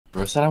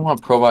Bro said I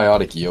want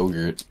probiotic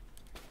yogurt.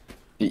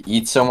 He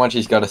eats so much,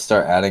 he's got to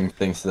start adding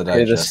things to the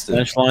digestive.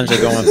 The stench lines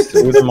are going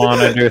through the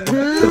monitor.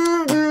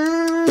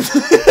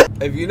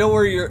 If you know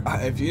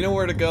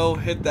where to go,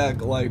 hit that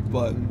like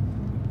button.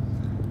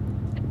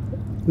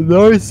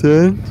 Nice,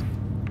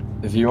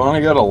 If you want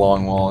to go to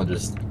Long Wall,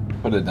 just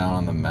put it down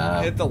on the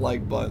map. Hit the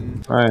like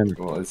button. Ryan,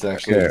 well, it's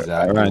actually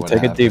exactly Ryan, what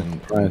take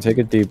happened. Ryan, take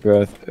a deep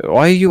breath.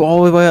 Why are you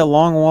all the way at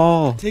Long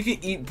Wall? Take a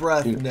eat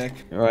breath, Nick.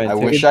 Ryan, I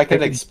wish I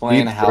could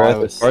explain how I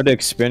was. It's hard to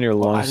expand your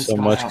lungs so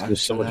much because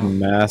there's so much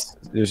mass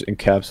just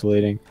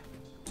encapsulating.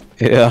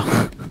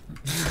 Yeah.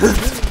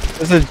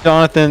 This is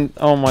Jonathan.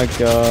 Oh my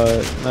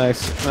god.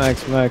 Max,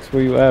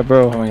 where you at,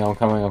 bro? I'm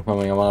coming.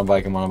 I'm on a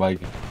bike.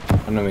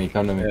 Come to me.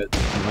 Yeah,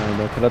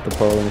 don't cut out the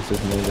part when it says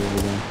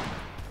everything.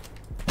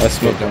 I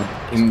smoked him.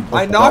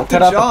 I knocked the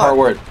shot.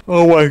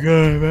 Oh my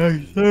god,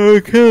 Max.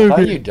 Okay. I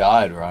thought you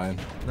died, Ryan.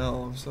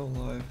 No, I'm still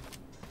alive.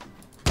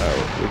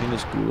 Alright, we can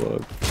just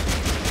gulag.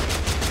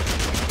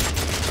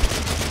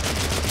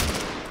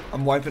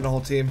 I'm wiping the whole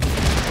team.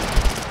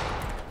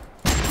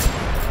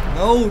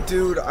 No,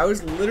 dude, I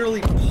was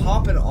literally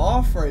popping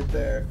off right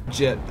there.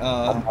 Jit,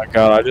 Oh my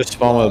god, I just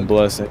spawned with a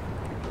blessing.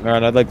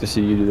 Alright, I'd like to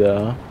see you do that,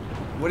 huh?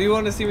 What do you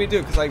want to see me do?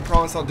 Because I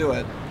promise I'll do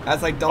it.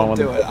 As I don't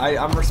do it,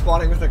 I'm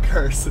responding with a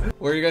curse.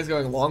 Where are you guys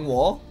going? Long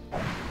Wall?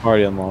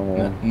 Already on Long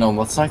Wall. No,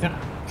 let's not get.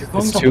 You're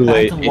going It's too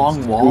late. To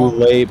Long Wall. Too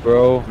late,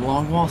 bro.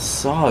 Long Wall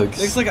sucks.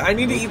 Nick's like, I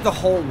need to eat the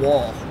whole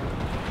wall.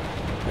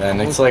 Yeah,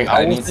 Nick's like,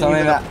 I need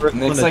something that.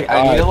 Nick's like,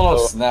 I need a little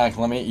snack.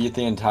 Let me eat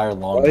the entire Long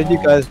Wall. Why did you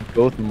guys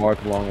both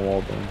mark Long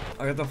Wall then?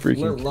 I got the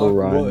Freaking kill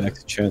Ryan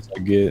next chance I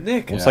get.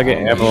 Nick, once I get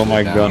ammo on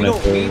my gun, you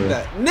it's don't need over.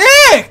 that.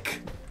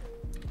 Nick!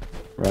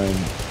 Ryan,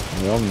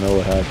 we all know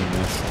what happened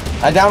next.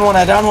 I down one.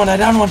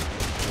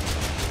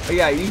 Oh,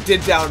 yeah, you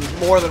did down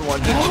more than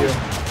one, didn't you?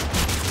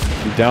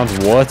 You downed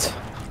what?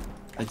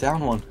 I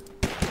down one.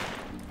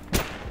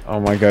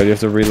 Oh my god, you have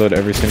to reload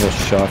every single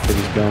shot for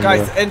this gun.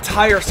 Guys, bro.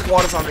 entire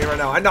squad is on me right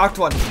now. I knocked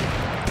one.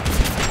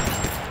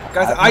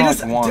 Guys, I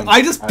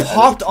I just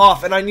popped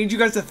off, and I need you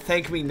guys to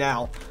thank me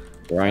now.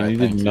 Ryan, you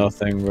did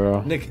nothing,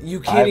 bro. Nick, you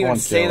can't even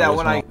say that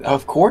when I...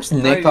 Of course,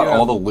 Nick got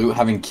all the loot,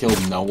 having killed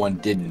no one,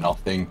 did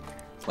nothing.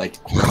 Like,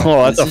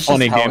 oh, that's a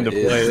funny game to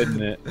play,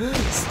 isn't it?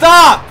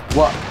 Stop!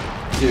 What?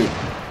 Dude.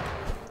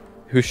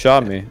 Who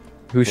shot me?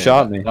 Who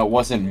shot me? That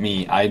wasn't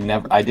me. I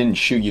didn't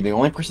shoot you. The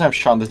only person I've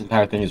shot this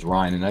entire thing is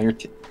Ryan, and now you're...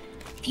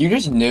 If you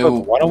just knew...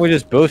 Look, why don't we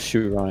just both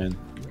shoot Ryan?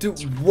 Dude,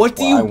 what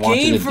do you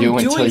gain from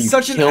doing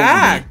such an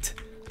act?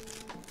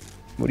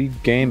 What do you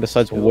gain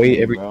besides wait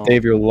every day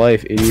of your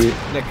life, idiot?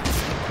 Nick.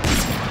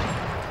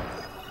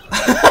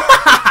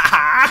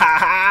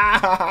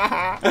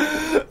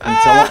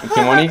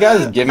 Can one of you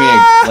guys give me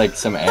like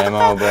some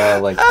ammo, bro?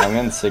 Like, I'm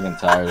getting sick and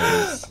tired of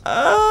this.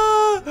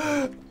 Oh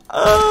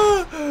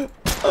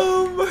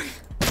my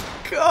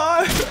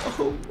god!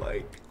 Oh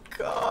my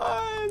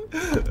god!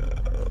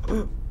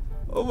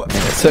 Oh my!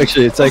 It's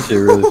actually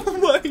really. Oh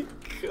my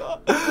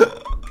god!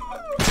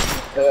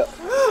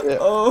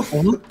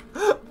 Oh.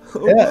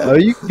 Yeah, oh,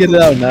 you can get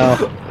it out now.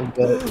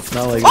 But it's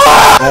not like.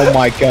 Oh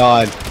my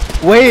god!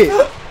 Wait,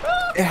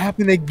 it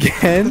happened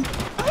again.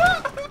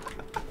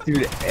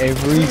 Dude,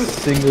 every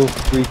single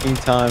freaking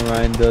time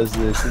Ryan does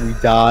this, we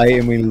die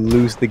and we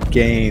lose the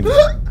game.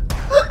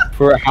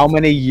 For how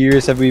many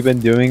years have we been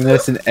doing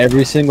this, and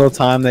every single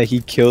time that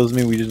he kills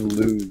me, we just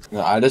lose? No,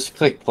 I just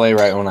clicked play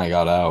right when I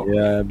got out.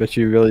 Yeah, I bet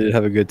you really did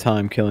have a good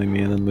time killing me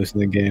and then losing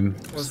the game.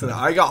 Listen,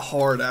 I got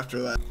hard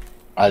after that.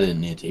 I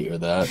didn't need to hear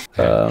that.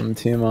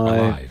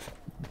 TMI.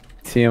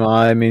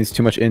 TMI means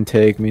too much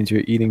intake, means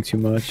you're eating too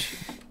much.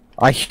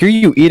 I hear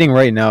you eating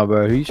right now,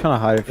 bro. Who are you trying to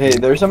hide it from? Hey,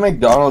 there's a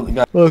McDonald's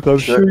guy. Look, I'm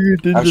sure you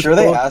did. I'm sure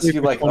they ask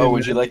you like, oh,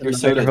 would you like your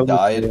soda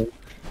diet?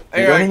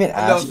 They don't even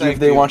ask you if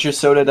they want your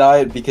soda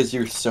diet because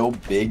you're so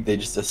big. They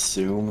just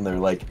assume. They're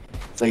like,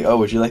 it's like, oh,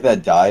 would you like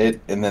that diet?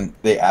 And then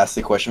they ask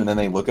the question, and then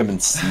they look up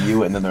and see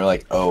you, and then they're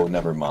like, oh,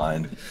 never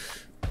mind.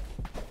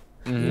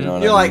 You know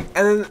what You're I mean? like,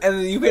 and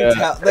then you can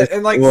tell,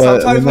 and like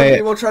sometimes when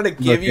people try to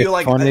give you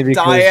like a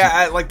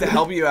diet like to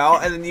help you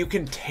out, and then you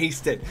can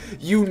taste it.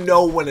 You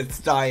know when it's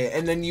diet,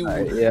 and then you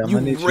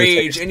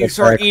rage and you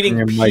start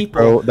eating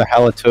people. The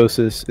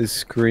halitosis is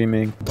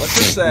screaming. Let's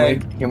just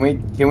say, can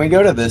we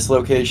go to this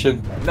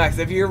location? Max,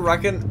 if you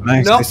reckon,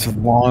 Max, it's a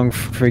long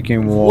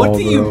freaking wall. What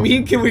do you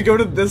mean? Can we go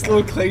to this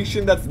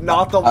location? That's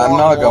not the long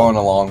wall. I'm not going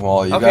to Long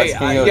Wall. You guys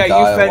can go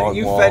die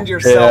you fend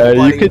yourself. Yeah,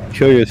 buddy. you could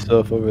kill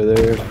yourself over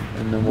there.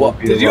 And then we'll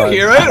Did you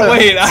hear it?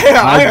 Wait,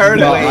 I heard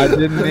it. I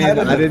didn't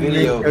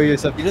mean kill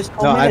yourself.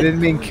 No, I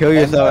didn't mean kill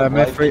yourself. I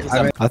meant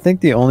I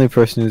think the only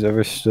person who's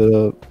ever stood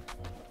up.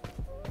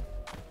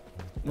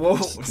 Whoa,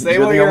 say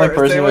you're the only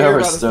person who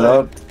ever stood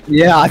up?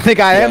 Yeah, I think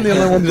I am the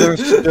only one who's ever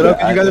stood up.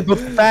 You guys are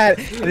both fat,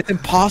 and it's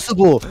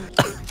impossible.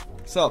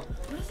 So,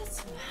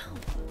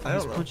 I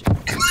don't know.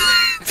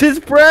 It's his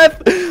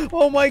breath!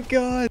 Oh my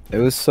god! It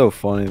was so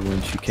funny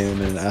when she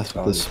came in and asked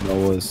what the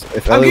smell was.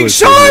 If I'm getting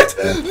shot!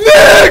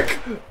 Nick!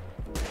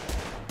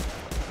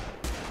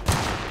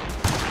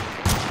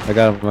 I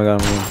got him.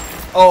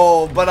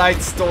 Oh, but I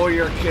stole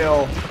your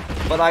kill.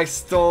 But I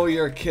stole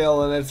your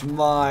kill and it's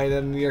mine,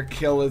 and your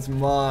kill is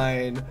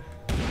mine.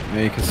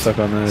 Yeah, you can suck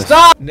on this.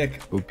 Stop!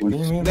 Nick. What do you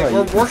mean Nick,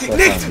 we're working.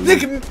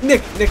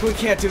 Nick, we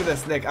can't do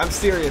this, Nick. I'm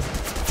serious.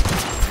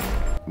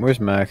 Where's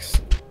Max?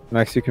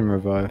 Max, you can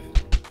revive.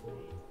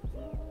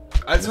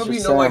 I just hope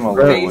you know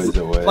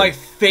my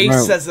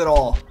face says it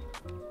all.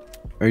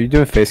 Are you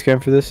doing face cam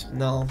for this?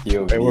 No.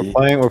 Hey,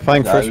 we're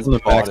playing first from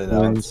the Max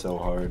wins. So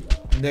hard.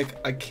 Nick,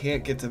 I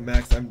can't get to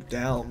Max. I'm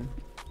down.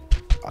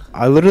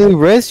 I literally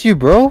res you,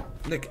 bro.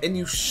 Nick, and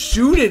you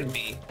shooted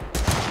me.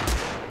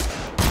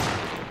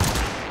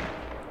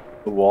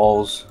 The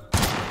walls.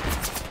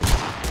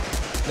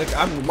 Nick,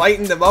 I'm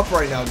lighting them up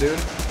right now, dude.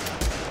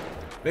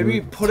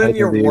 Maybe put in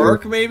your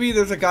work, maybe?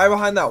 There's a guy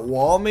behind that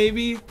wall,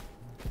 maybe?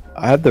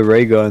 I have the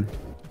ray gun.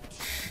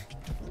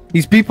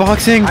 He's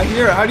beatboxing! I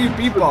hear it. How do you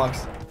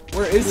beatbox?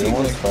 Where is he,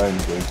 Nick?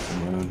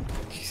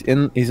 He's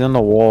in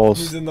the walls.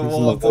 He's in the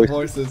walls, the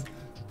voices.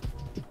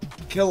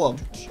 Kill him.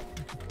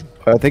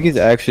 I think he's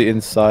actually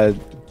inside.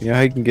 You know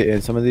how you can get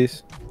in some of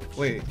these?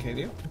 Wait, can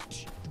you?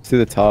 It's through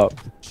the top.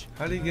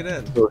 How do you get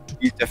in? Oh,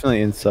 he's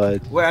definitely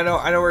inside. Wait, I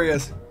know where he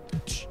is.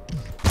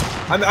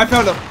 I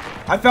found him.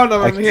 I found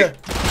him. I'm here.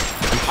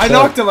 I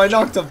knocked him.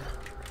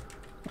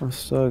 I'm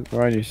stuck.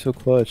 Ryan, you're so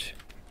clutch.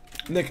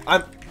 Nick,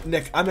 I'm in.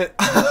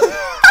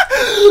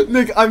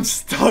 Nick, I'm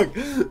stuck.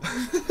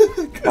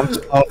 I'm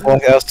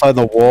soft-locked outside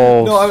the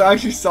walls. No, I'm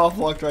actually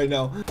soft-locked right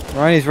now.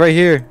 Ryan, he's right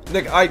here.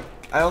 Nick, I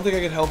don't think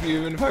I can help you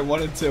even if I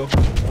wanted to.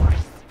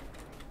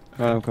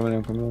 Right, I'm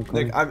coming.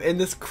 Nick, I'm in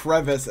this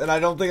crevice and I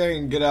don't think I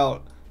can get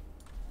out.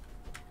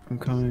 I'm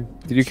coming.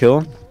 Did you kill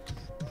him?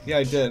 Yeah,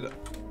 I did.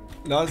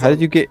 No, how did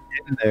you get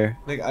in there?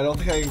 Nick, I don't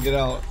think I can get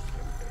out.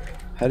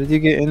 How did you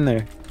get in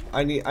there?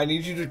 I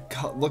need you to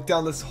look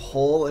down this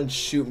hole and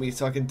shoot me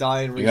so I can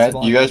die and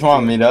respawn. You guys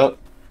want to meet up?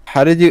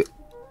 How did you?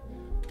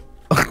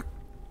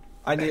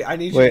 I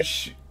need you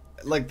to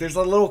like there's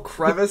a little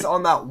crevice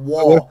on that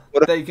wall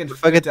that you can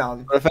fit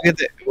down. What if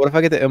I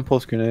get the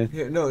impulse grenade?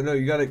 Here, no,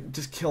 you gotta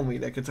just kill me,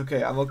 Nick. It's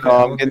okay. I'm okay.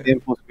 I'm getting the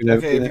impulse grenade.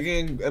 Okay, if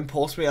you can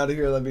impulse me out of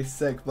here, that'd be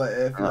sick. But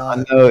if not,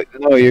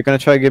 no, you're gonna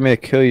try to get me to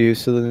kill you,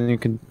 so then you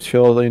can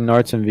show all the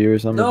Narts and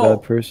viewers I'm a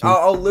bad person.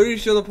 I'll literally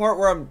show the part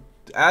where I'm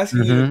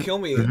asking you to kill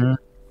me.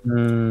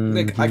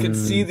 Nick, I can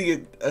see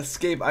the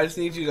escape. I just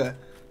need you to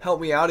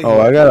help me out of here. Oh,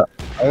 I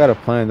got a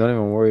plan. Don't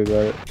even worry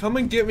about it. Come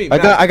and get me.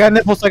 Max. I got an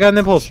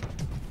impulse.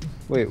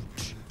 Wait.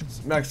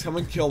 Max, come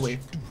and kill me.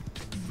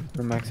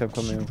 Max, I'm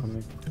coming.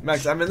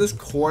 Max, I'm in this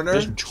corner.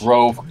 Just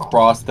drove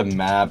across the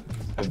map,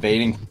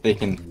 evading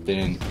thick and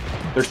thin.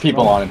 There's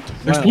people on him.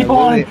 There's people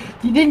on him.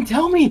 He didn't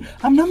tell me.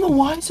 I'm none the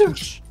wiser.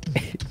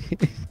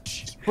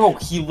 Bro,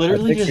 he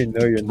literally just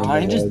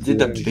did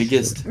the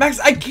biggest. Max,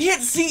 I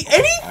can't see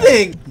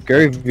anything.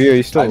 Gary V, are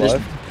you still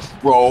alive?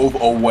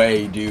 Drove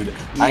away, dude.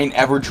 I ain't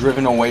ever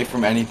driven away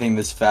from anything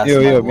this fast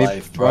in my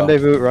life, bro.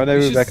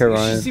 Rendezvous back at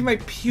Ryan. You should see my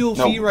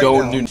POV right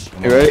now.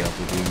 You ready?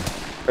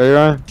 Ready,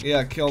 Ryan?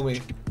 Yeah, kill me.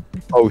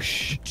 Oh,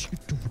 shh.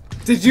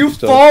 Did you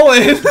fall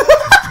in?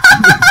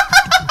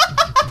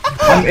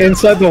 I'm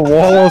inside the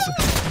walls.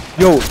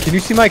 Yo, can you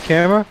see my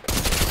camera?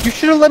 You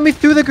should have let me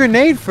through the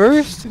grenade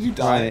first. Did you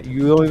die? Ryan,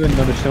 you don't even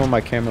understand what my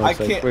camera looks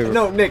like. I can't. Wait,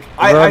 no, Nick.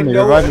 I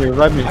know.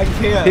 Revive me. I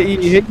can't.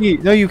 Hit me.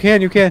 No, you can.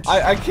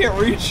 I can't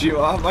reach you.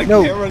 My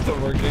camera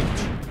isn't working.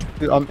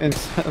 Dude, I'm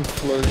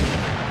floating.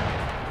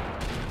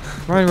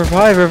 Ryan,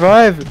 revive.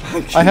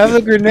 I have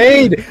a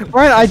grenade.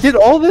 Ryan, I did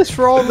all this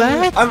for all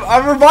that.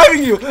 I'm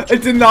reviving you.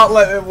 It did not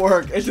let it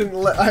work. It didn't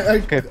let.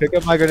 Okay, pick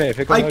up my grenade.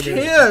 I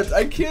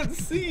can't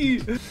see.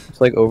 It's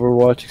like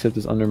Overwatch, except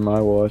it's under my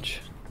watch.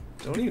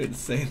 Don't even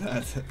say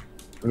that.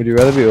 Would you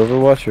rather be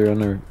Overwatch or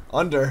under?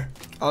 Under.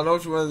 I don't know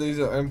which one of these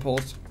are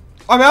impulse.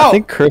 I'm out! I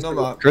think Curse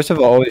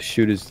of Always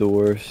Shoot is the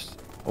worst.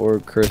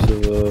 Or Curse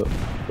of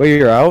Wait,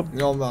 you're out?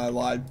 No, I'm not. I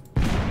lied.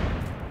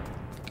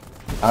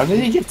 How did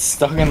he get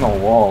stuck in the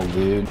wall,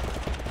 dude?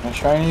 I'm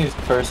trying to use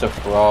Curse of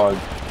Frog.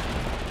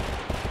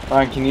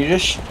 Ryan, can you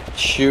just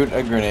shoot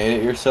a grenade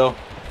at yourself?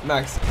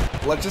 Max,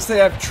 let's just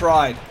say I've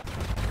tried.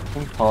 It's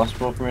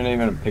impossible for me to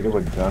even pick up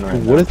a gun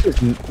right now. What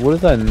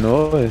is that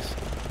noise?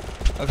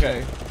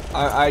 Okay,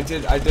 I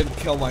did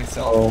kill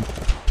myself. Oh.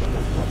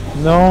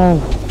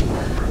 No!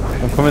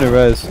 I'm coming to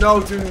res.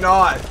 No, do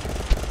not!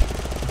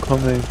 I'm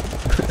coming.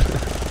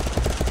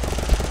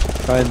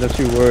 Ryan, don't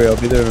you worry, I'll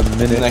be there in a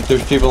minute. Like,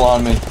 there's people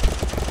on me.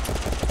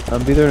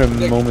 I'll be there in a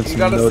moment's notice. You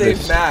gotta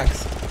save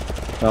Max.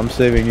 I'm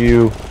saving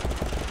you.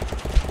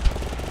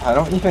 I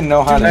don't even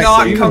know how to save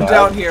that. Do not come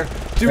down here.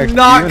 Do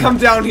not come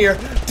down here.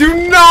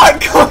 Do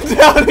not come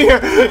down here!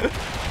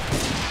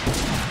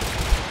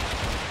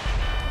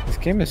 This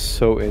game is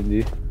so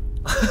indie.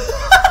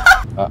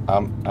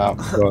 I'm out.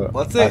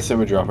 What's it? I say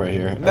we drop right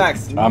here.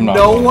 Max,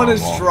 no one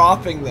is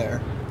dropping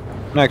there.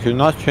 Max, you're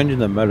not changing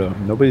the meta.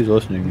 Nobody's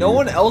listening. No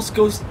one else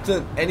goes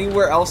to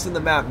anywhere else in the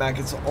map, Max.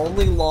 It's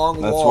only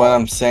long wall. That's what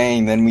I'm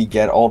saying. Then we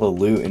get all the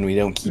loot and we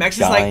don't keep Max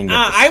dying.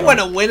 Max is like, I want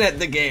to win at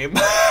the game.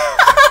 That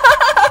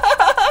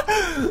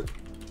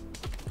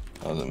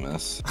was a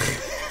mess.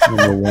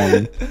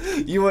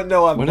 You wouldn't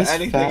know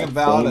anything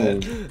about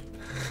it.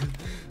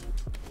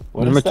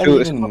 Number 2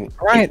 is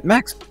Ryan,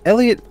 Max,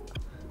 Elliot.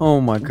 Oh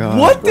my god.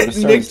 What?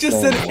 Nick just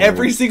said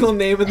every single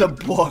name in the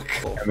book.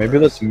 Yeah, maybe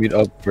let's meet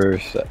up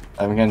first.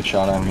 I'm getting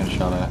shot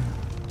at.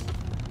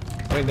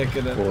 Wait, Nick,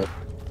 get in. Oh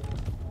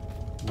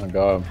my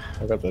god.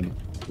 I got the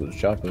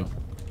shot though.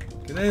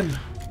 Get in.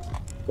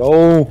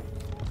 Go.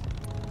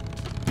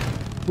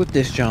 With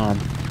this, John.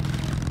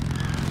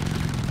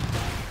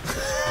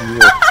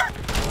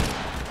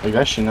 Are you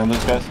guys shooting at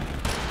those guys?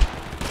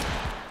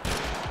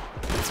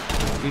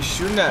 He's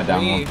shooting at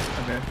me.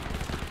 Okay.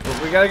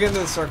 Well, we gotta get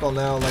into the circle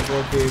now, like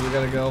okay, we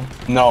gotta go.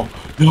 No.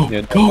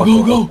 Yeah, go.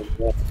 Go.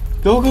 Wait.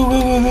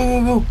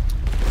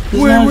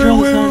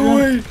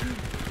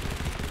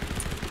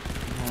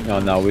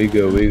 No, we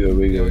go.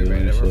 Yeah,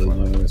 Alright,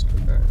 nice.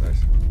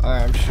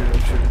 Alright, I'm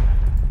shooting.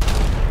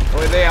 Oh,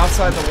 wait, they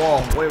outside the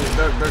wall. Wait,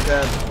 they're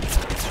dead.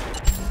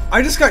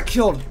 I just got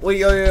killed. Wait,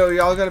 yo,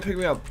 y'all gotta pick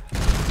me up.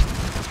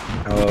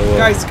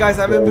 Guys,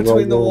 I'm in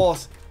between the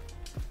walls.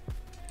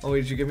 Oh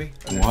wait, did you get me?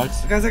 What?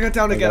 Guys, I got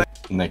down again.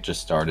 Nick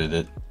just started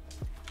it.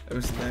 It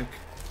was Nick.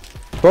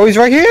 Bro, he's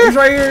right here! He's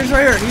right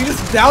here! He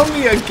just downed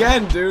me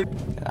again, dude!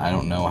 I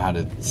don't know how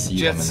to see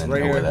them and then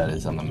know where that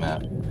is on the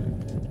map.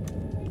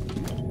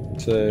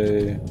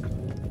 Say...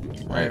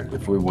 Right,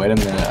 if we wait a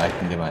minute, I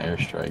can get my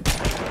airstrike.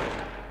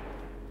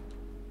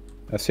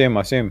 I see him.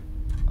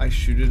 I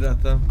shoot it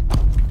at them.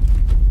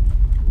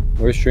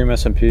 Where's Stream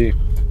SMP?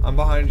 I'm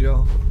behind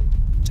y'all.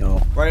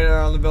 No. Right there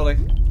on the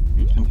building.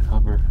 Need some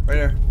cover. Right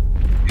there.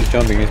 He's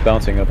jumping, he's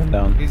bouncing up and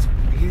down. He's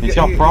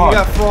got frog. He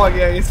got frog,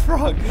 yeah, he's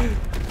frog.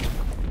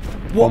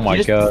 Oh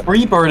my god.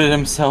 He freebirded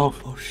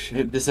himself. Oh shit.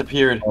 It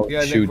disappeared. Oh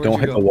yeah, shoot, Nick, don't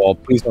hit the wall.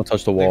 Please don't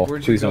touch the wall.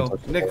 Please don't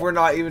touch the wall. Nick, we're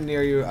not even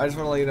near you. I just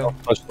want to let you know.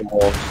 Don't touch the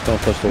wall. Just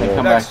don't touch the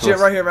wall. Max, shit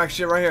right here, Max,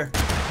 shit right here.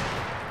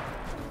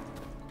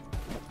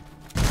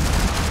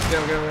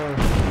 Get him.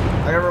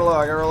 I gotta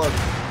reload.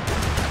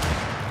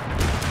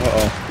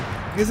 Uh-oh.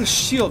 He has a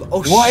shield.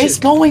 Oh shit. What is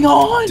going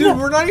on? Dude,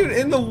 we're not even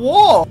in the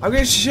wall. I'm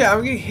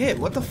getting hit.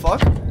 What the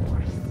fuck?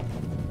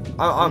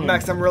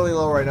 Max, I'm really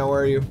low right now.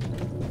 Where are you?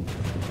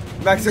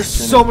 Max, there's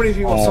so many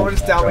people. Someone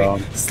just downed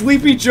me.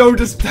 Sleepy Joe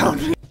just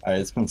downed me.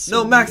 Alright, it's been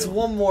so No, Max,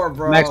 one more,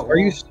 bro. Max, are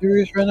you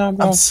serious right now,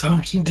 bro? I'm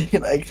sorry,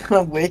 dude. I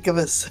gotta wake up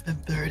at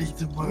 7:30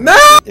 tomorrow.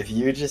 No! If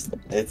you just,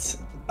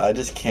 I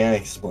just can't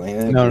explain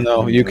it.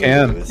 No, you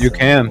can. You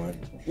can.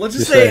 Let's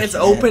just say it's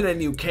open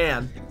and you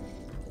can.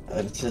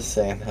 I'm just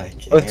saying that I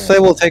can't. Let's say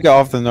we'll take it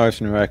off the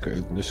Narsen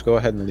record. Just go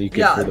ahead and leak it.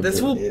 Yeah,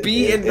 this will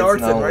be in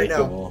Narsen right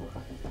now.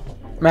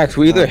 Max,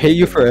 we either hate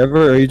you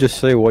forever or you just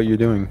say what you're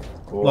doing.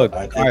 Cool. Look,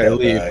 alright,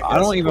 leave. I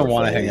don't even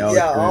want to hang out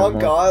with you anymore.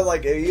 god,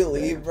 like if you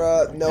leave,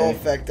 bro, no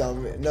effect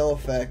on me. No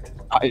effect.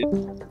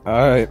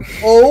 Alright.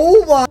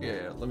 Oh my.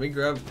 Yeah, let me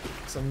grab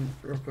some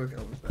real quick.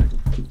 I'll be back.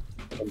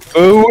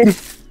 Food.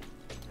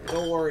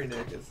 Don't worry,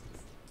 Nick.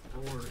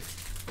 Don't worry.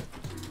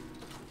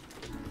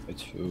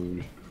 It's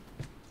food.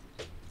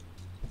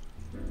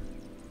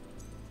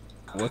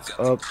 What's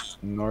up,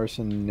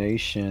 Narsen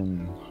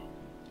Nation?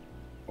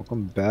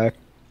 Welcome back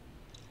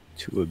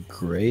to a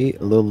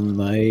great little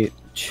night,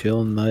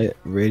 chill night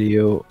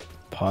radio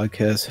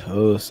podcast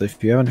host.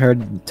 If you haven't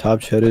heard Top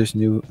Cheddar's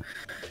new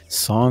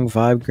song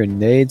Vibe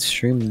Grenade,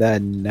 stream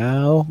that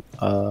now.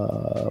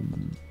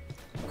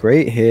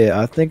 Great hit.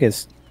 I think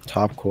it's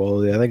top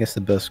quality. I think it's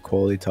the best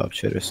quality Top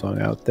Cheddar song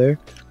out there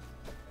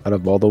out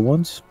of all the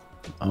ones.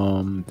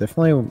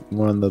 Definitely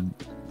one of the.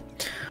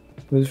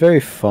 It was very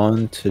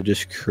fun to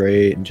just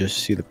create and just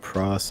see the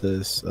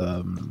process.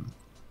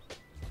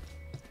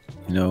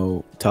 You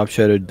know, Top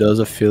Cheddar does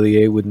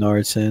affiliate with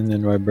Narsen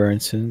and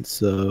Ryburnson,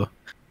 so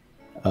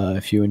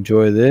if you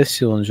enjoy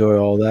this, you'll enjoy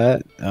all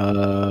that.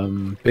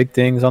 Big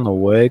things on the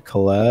way,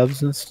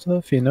 collabs and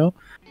stuff, you know.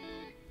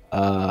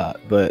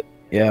 But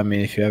yeah, I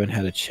mean, if you haven't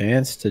had a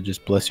chance to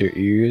just bless your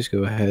ears,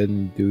 go ahead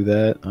and do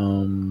that.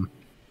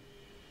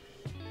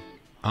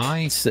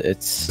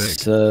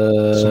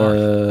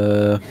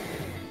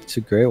 It's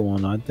a great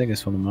one. I think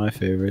it's one of my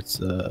favorites.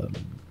 Let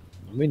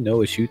me know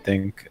what you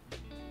think.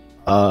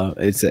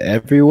 It's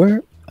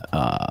everywhere.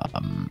 I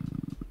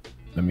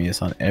mean,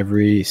 it's on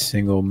every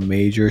single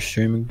major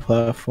streaming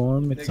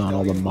platform. It's on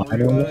all the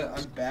minor ones.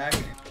 I'm back.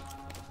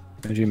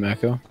 Angie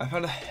Mako. I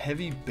found a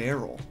heavy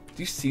barrel.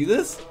 Do you see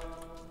this?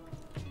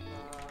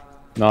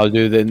 No,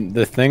 dude.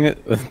 The thing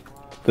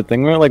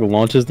where it like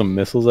launches the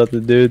missiles at the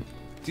dude.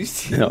 Do you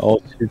see? Yeah,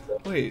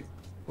 wait,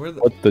 where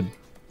the? What the?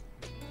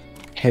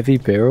 Heavy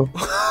barrel?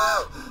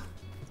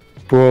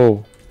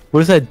 Bro, what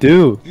does that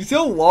do? Do you see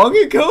how long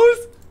it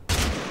goes?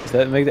 Does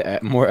that make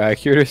it more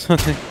accurate or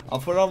something? I'll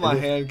put it on my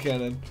hand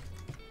cannon.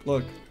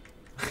 Look.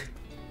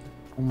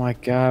 Oh my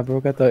god, bro,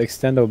 got the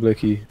extendo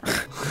blicky.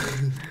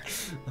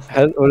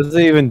 What does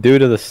it even do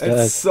to the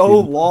stats? It's so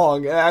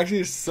long. It actually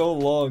is so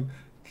long.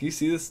 Can you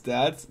see the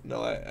stats?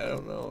 No, I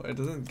don't know. It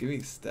doesn't give me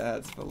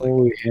stats, but like.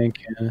 Holy hand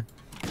cannon.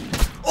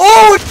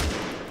 Oh!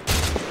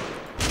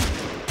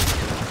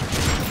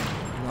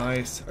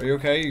 Nice. Are you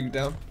okay? You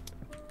down?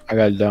 I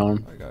got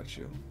down. I got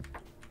you.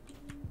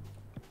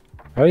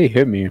 How did he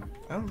hit me?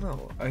 I don't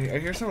know. I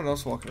hear someone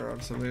else walking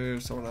around, so maybe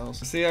there's someone else.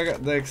 See, I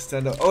got the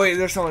extendo. Oh wait,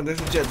 there's someone. There's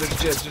a jet.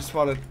 Just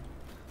spotted.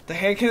 The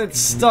hand cannon's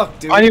stuck,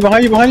 dude.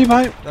 Behind you. No, I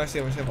see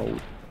him. Oh.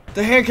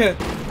 The hand cannon.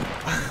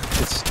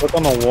 It's stuck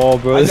on the wall,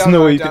 bro. There's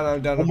no way.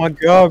 Oh my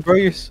god, bro,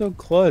 you're so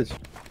clutch.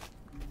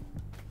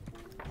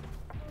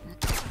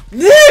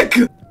 Nick!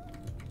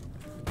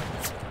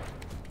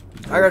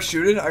 I got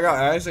shooted. I got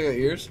eyes. I got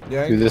ears.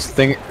 Yeah. Dude, this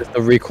thing,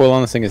 the recoil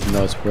on this thing is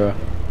nuts, bro.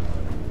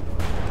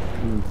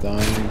 I'm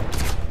dying.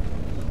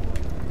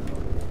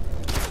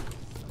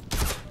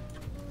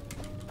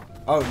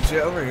 Oh,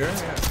 jet over here?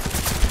 Yeah.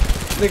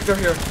 Nick, they're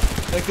here.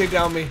 Nick, they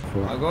down me.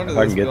 Cool. I'm going to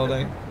this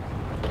building.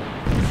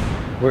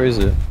 Where is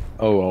it?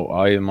 Oh,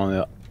 I am on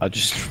the... I'm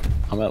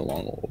at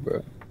long wall,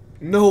 bro.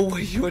 No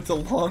way, you went to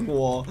long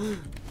wall.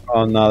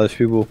 Oh, no, there's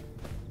people.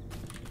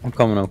 I'm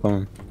coming.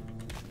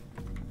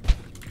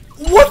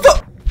 What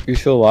the? You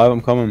still alive?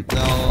 I'm coming.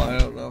 No, I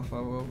don't know if I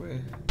will be.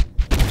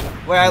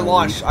 Wait, I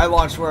launched.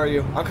 Where are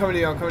you? I'm coming to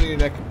you,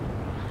 Nick.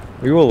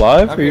 Are you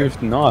alive or you're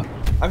not?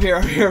 I'm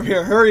here.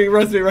 Hurry,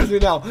 res me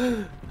now.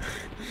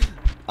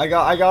 I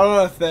got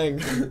on a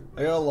thing.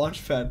 I got a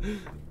launch pad.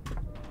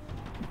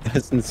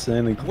 That's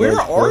insanely close.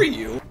 Where are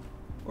you?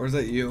 Or is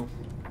that you?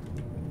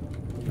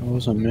 That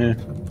wasn't me.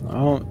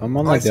 I'm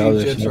on like the other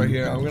side. I see jets right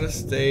here. I'm gonna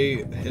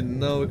stay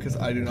hidden though because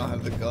I do not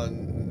have the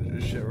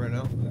gun shit right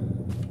now.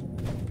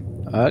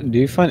 Do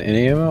you find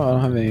any ammo? I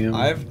don't have any ammo.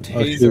 I have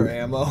taser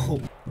ammo.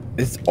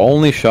 It's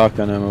only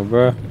shotgun ammo,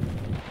 bro.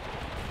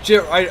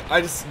 Jet,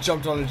 I just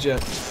jumped on a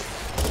jet.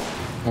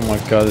 Oh my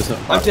god,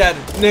 I'm dead.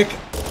 Nick.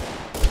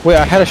 Wait,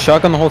 I had a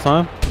shotgun the whole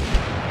time?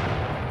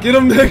 Get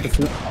him, Nick!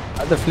 I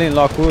had the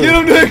flintlock wood. Get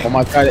him, Nick! Oh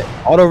my god,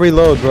 auto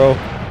reload, bro.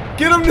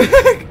 Get him,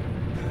 Nick!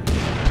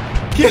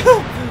 Get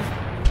him!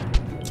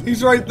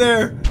 He's right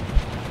there.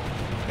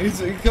 He's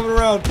coming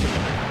around.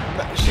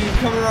 She's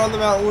coming around the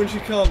mountain when she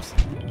comes.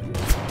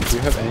 Do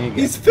you have any?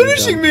 He's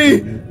finishing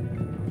me!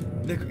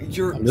 Nick,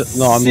 you're I'm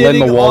sitting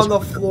letting the walls on the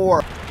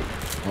floor.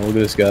 Oh, look at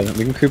this guy.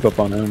 We can creep up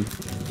on him.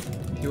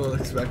 You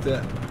won't expect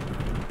that.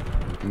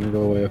 I'm gonna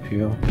go way up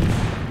here.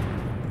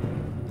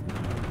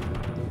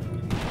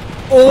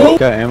 Oh!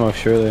 Got ammo,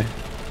 surely.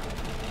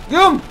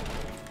 Get him!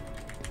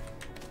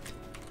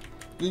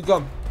 You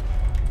come.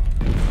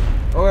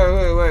 Oh,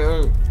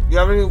 wait. You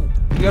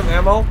have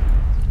ammo?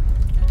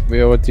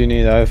 Yeah, what do you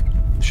need? I have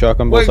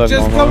shotgun bolts. Wait,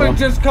 just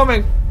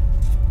coming.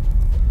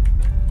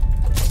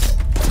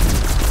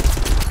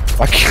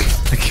 I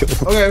killed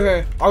him.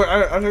 Okay.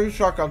 I took a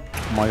shotgun.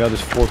 Oh my god,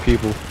 there's 4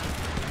 people.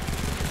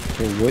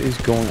 Okay, what is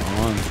going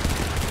on?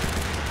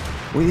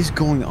 What is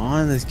going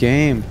on in this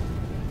game?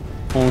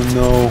 Oh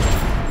no.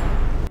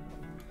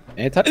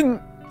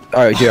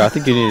 Alright, here, I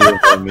think you need to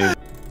do me.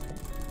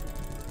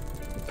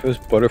 It was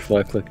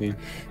butterfly clicking.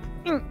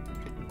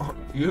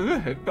 You have a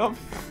hiccup?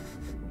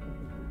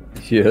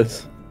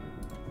 Yes.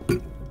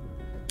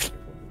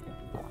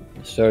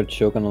 Started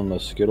choking on the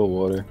Skittle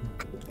water.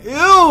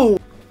 Ew!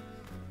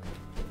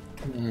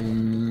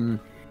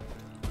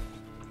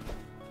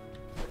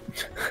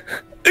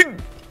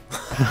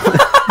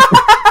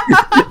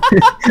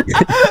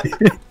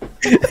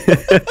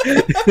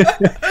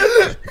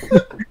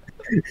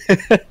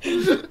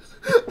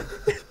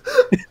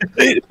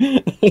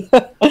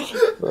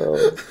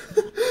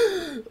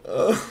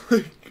 Oh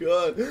my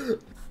god.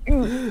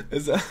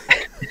 Is that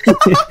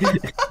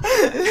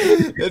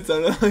it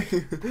sounded like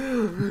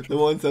the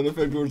one sound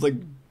effect where it's like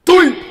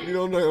doink! You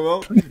know what I'm talking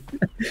about?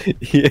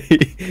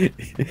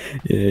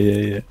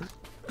 Yeah.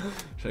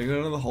 Should I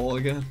go down the hole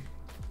again?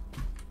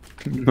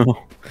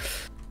 No.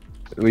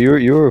 Well,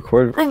 you were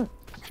recording.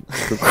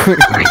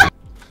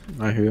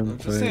 I hear him. I'm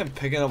just saying I'm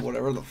picking up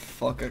whatever the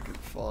fuck I can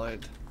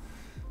find.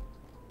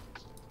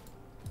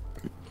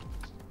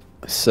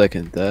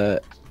 Second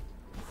that.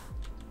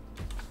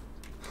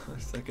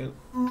 Second.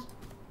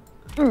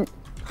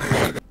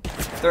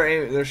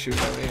 They're shooting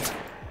at me.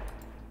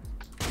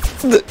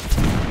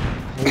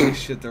 Holy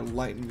shit, they're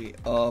lighting me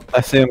up.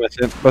 I see him.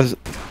 Oh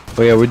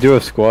yeah, we do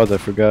have squads, I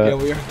forgot. Yeah,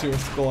 we are doing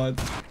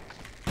squads.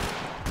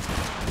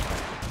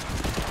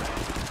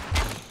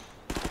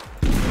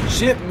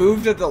 Shit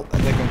moved at the... I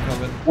think I'm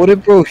coming. What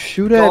did bro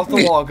shoot at? Go off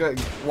the wall, go,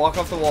 walk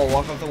off the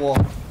wall,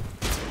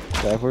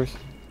 Backwards?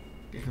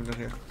 Get down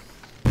here.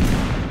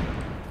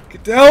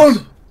 Get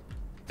down!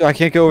 I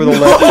can't go over the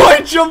left. Oh,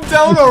 I jumped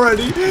down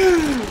already!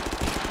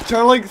 Try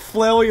to like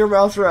flail your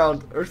mouse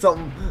around or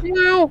something.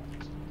 No!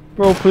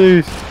 Bro,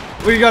 please.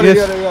 We got it,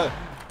 you got it.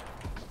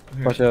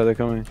 Watch out, they're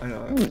coming. I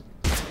know.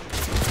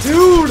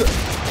 Dude!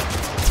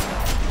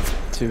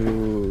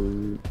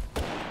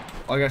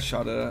 Oh, I got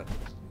shot at.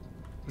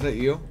 Is that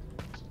you?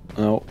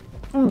 No.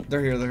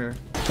 They're here.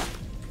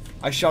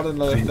 I shot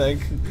another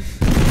thing.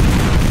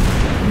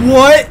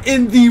 What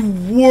in the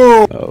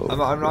world? Oh,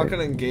 I'm not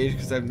gonna engage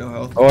because I have no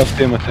health. Oh, I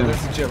see him.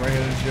 There's a jet right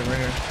here.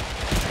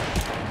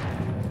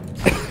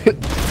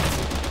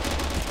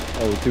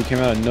 Oh, dude came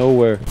out of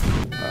nowhere.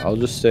 I'll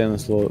just stay on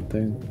this little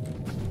thing.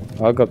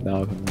 I'll go up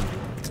now.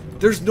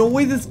 There's no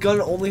way this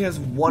gun only has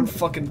one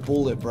fucking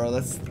bullet, bro.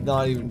 That's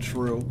not even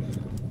true.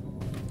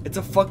 It's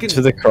a fucking...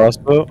 To the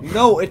crossbow?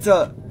 No, it's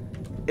a...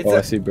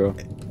 I see, bro.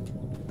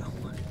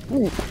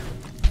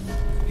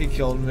 He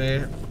killed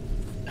me.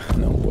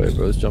 No way,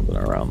 bro. It's jumping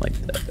around like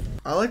that.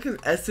 I like an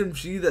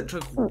SMG that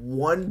took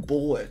 1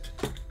 bullet.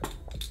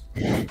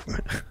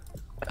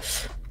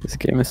 This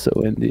game is so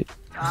indie.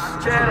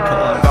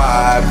 CHEDDAR.